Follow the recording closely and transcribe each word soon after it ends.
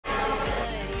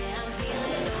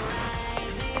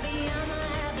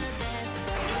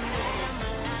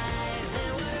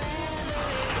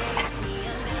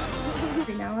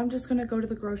just gonna go to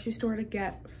the grocery store to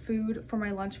get food for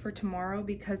my lunch for tomorrow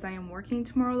because I am working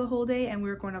tomorrow the whole day and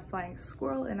we're going to Flying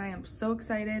Squirrel and I am so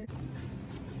excited.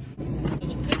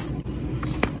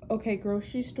 Okay,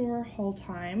 grocery store haul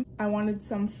time. I wanted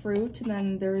some fruit and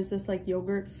then there was this like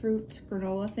yogurt fruit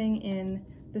granola thing in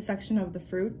the section of the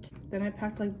fruit. Then I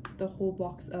packed like the whole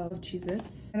box of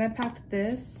Cheez-Its. And I packed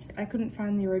this. I couldn't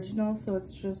find the original, so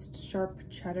it's just sharp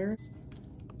cheddar.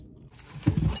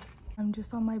 I'm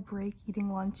just on my break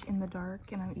eating lunch in the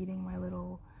dark and I'm eating my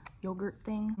little yogurt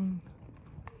thing.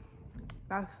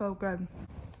 That's so good.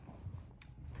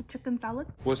 It's a chicken salad.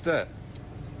 What's that?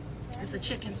 It's a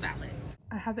chicken salad.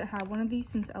 I haven't had one of these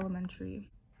since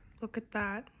elementary. Look at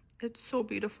that. It's so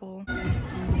beautiful.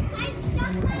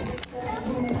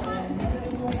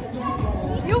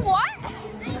 You what?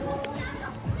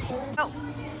 Oh.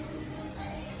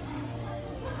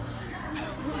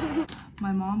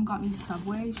 My mom got me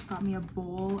Subway. She got me a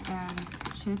bowl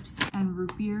and chips and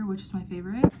root beer, which is my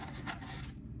favorite.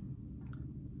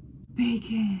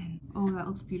 Bacon. Oh, that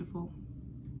looks beautiful.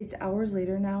 It's hours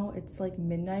later now. It's like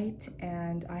midnight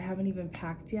and I haven't even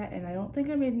packed yet and I don't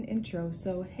think I made an intro.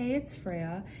 So hey, it's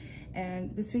Freya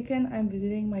and this weekend I'm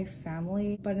visiting my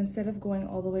family, but instead of going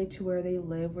all the way to where they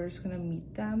live, we're just gonna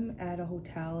meet them at a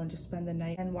hotel and just spend the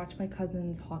night and watch my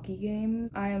cousin's hockey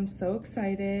games. I am so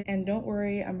excited and don't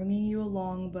worry, I'm bringing you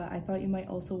along, but I thought you might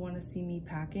also want to see me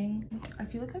packing. I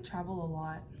feel like I travel a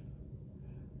lot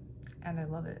and I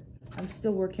love it. I'm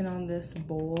still working on this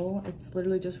bowl. It's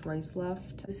literally just rice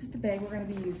left. This is the bag we're gonna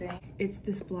be using. It's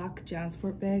this black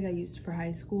JanSport bag I used for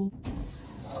high school.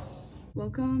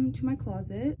 Welcome to my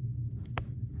closet.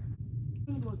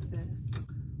 Look at this.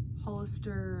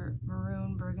 Hollister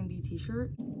maroon burgundy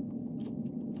t-shirt.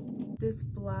 This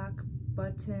black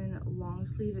button long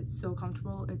sleeve, it's so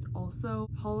comfortable. It's also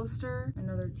Hollister.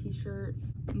 Another t-shirt.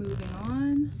 Moving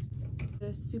on.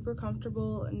 This super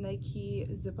comfortable Nike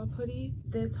zip-up hoodie.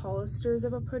 This Hollister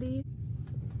zip-up hoodie.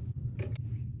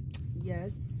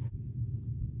 Yes.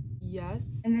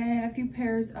 Yes. And then a few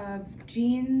pairs of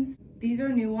jeans. These are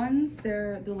new ones.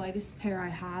 They're the lightest pair I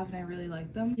have and I really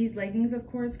like them. These leggings, of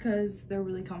course, because they're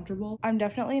really comfortable. I'm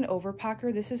definitely an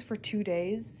overpacker. This is for 2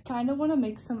 days. Kind of want to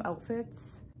make some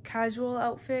outfits. Casual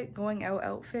outfit, going out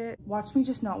outfit. Watch me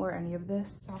just not wear any of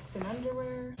this. Socks and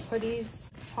underwear, hoodies,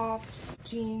 tops,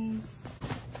 jeans.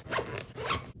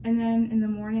 And then in the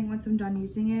morning, once I'm done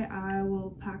using it, I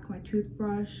will pack my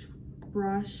toothbrush,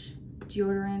 brush,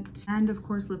 deodorant, and of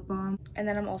course lip balm. And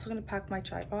then I'm also gonna pack my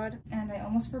tripod. And I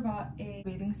almost forgot a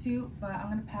bathing suit, but I'm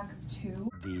gonna pack 2.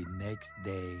 The next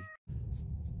day.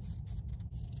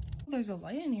 There's a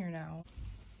light in here now.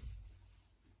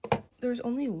 There's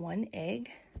only 1 egg.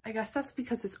 I guess that's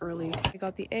because it's early. I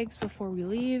got the eggs before we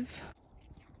leave.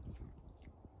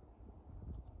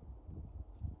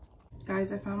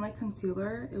 Guys, I found my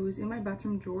concealer. It was in my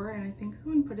bathroom drawer and I think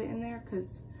someone put it in there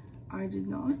because I did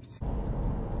not.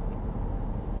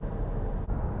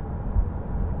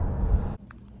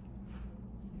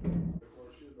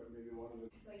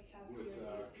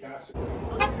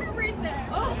 Right there.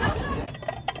 Oh.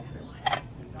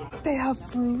 They have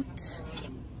fruit.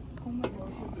 Oh my god.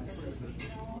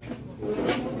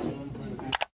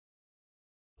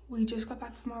 We just got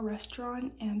back from our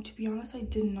restaurant and to be honest, I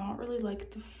did not really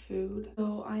like the food.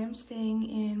 So I am staying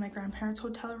in my grandparents'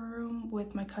 hotel room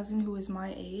with my cousin who is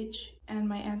my age, and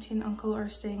my auntie and uncle are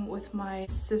staying with my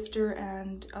sister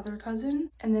and other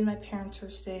cousin, and then my parents are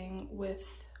staying with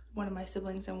one of my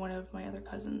siblings and one of my other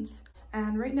cousins.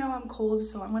 And right now I'm cold,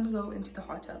 so I'm gonna go into the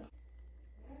hot tub.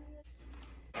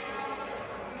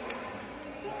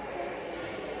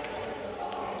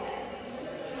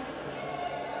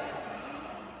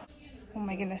 Oh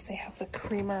my goodness, they have the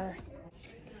creamer.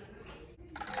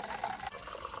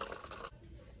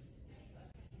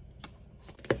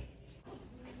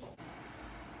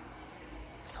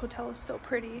 This hotel is so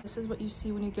pretty. This is what you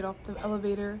see when you get off the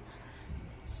elevator.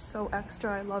 So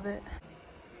extra, I love it.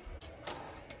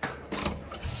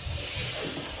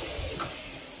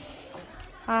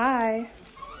 Hi.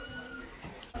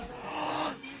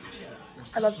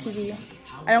 I love TV.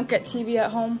 I don't get TV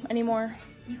at home anymore.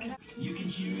 You can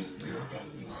choose.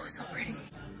 Oh, so pretty.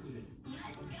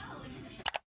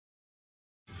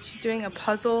 She's doing a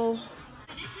puzzle.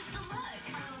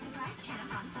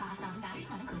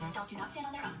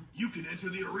 You can enter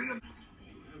the arena.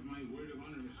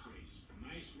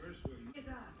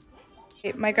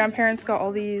 My grandparents got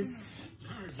all these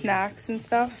snacks and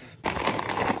stuff.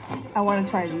 I want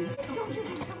to try these.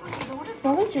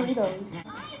 Smell like Doritos.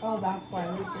 Oh, that's why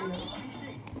I was Doritos.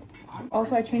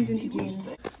 Also, I changed into jeans.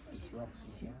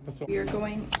 We are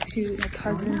going to my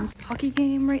cousin's hockey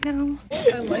game right now.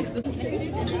 I like this.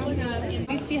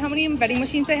 You see how many vending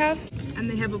machines they have? And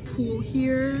they have a pool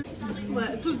here.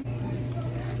 Let's just...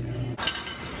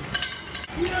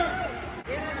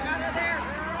 Get it out of there,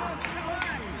 girls! Come on!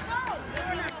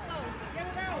 Get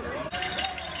it out!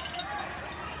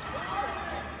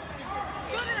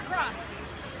 Shoot it across!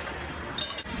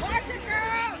 Watch it,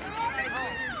 girl!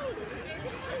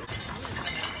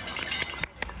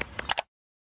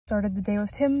 Started the day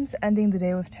with Tim's, ending the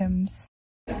day with Tim's.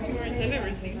 Best tourists I've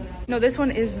ever seen. No, this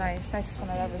one is nice. Nicest one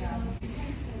I've ever seen.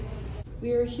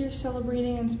 We are here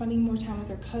celebrating and spending more time with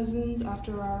our cousins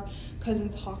after our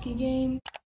cousin's hockey game.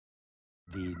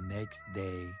 The next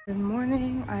day. Good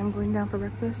morning. I'm going down for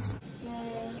breakfast.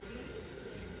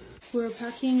 We're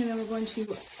packing and then we're going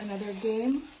to another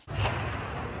game.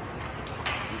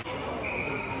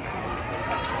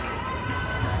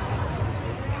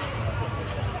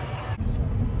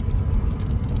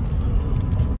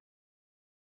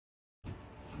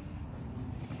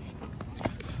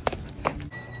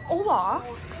 Olaf.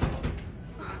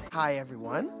 Hi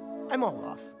everyone, I'm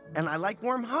Olaf, and I like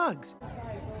warm hugs.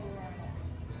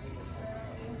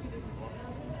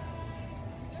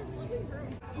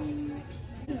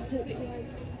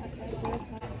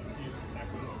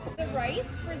 The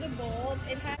rice for the bowls.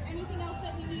 It has anything else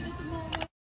that we need at the moment.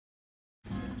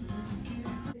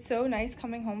 It's so nice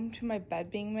coming home to my bed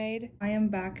being made. I am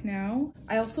back now.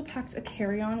 I also packed a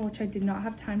carry-on, which I did not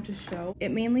have time to show.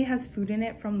 It mainly has food in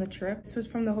it from the trip. This was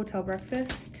from the hotel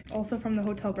breakfast. Also from the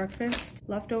hotel breakfast.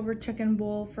 Leftover chicken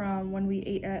bowl from when we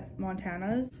ate at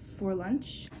Montana's for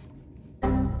lunch.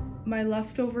 My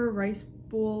leftover rice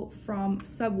bowl from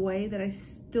Subway that I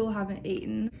still haven't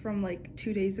eaten from like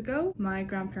 2 days ago. My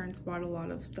grandparents bought a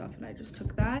lot of stuff and I just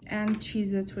took that. And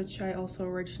Cheez-Its, which I also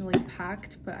originally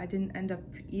packed, but I didn't end up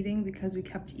eating because we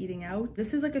kept eating out.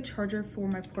 This is like a charger for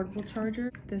my portable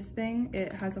charger. This thing,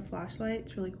 it has a flashlight,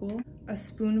 it's really cool. A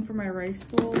spoon for my rice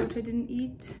bowl, which I didn't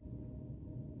eat.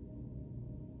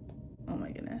 Oh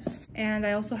my goodness. And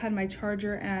I also had my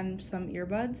charger and some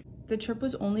earbuds. The trip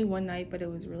was only one night, but it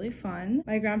was really fun.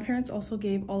 My grandparents also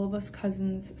gave all of us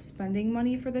cousins spending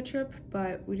money for the trip,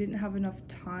 but we didn't have enough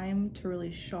time to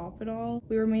really shop at all.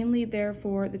 We were mainly there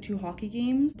for the 2 hockey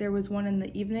games. There was one in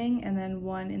the evening and then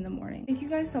one in the morning. Thank you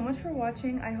guys so much for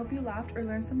watching. I hope you laughed or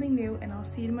learned something new, and I'll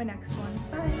see you in my next one.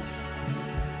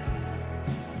 Bye!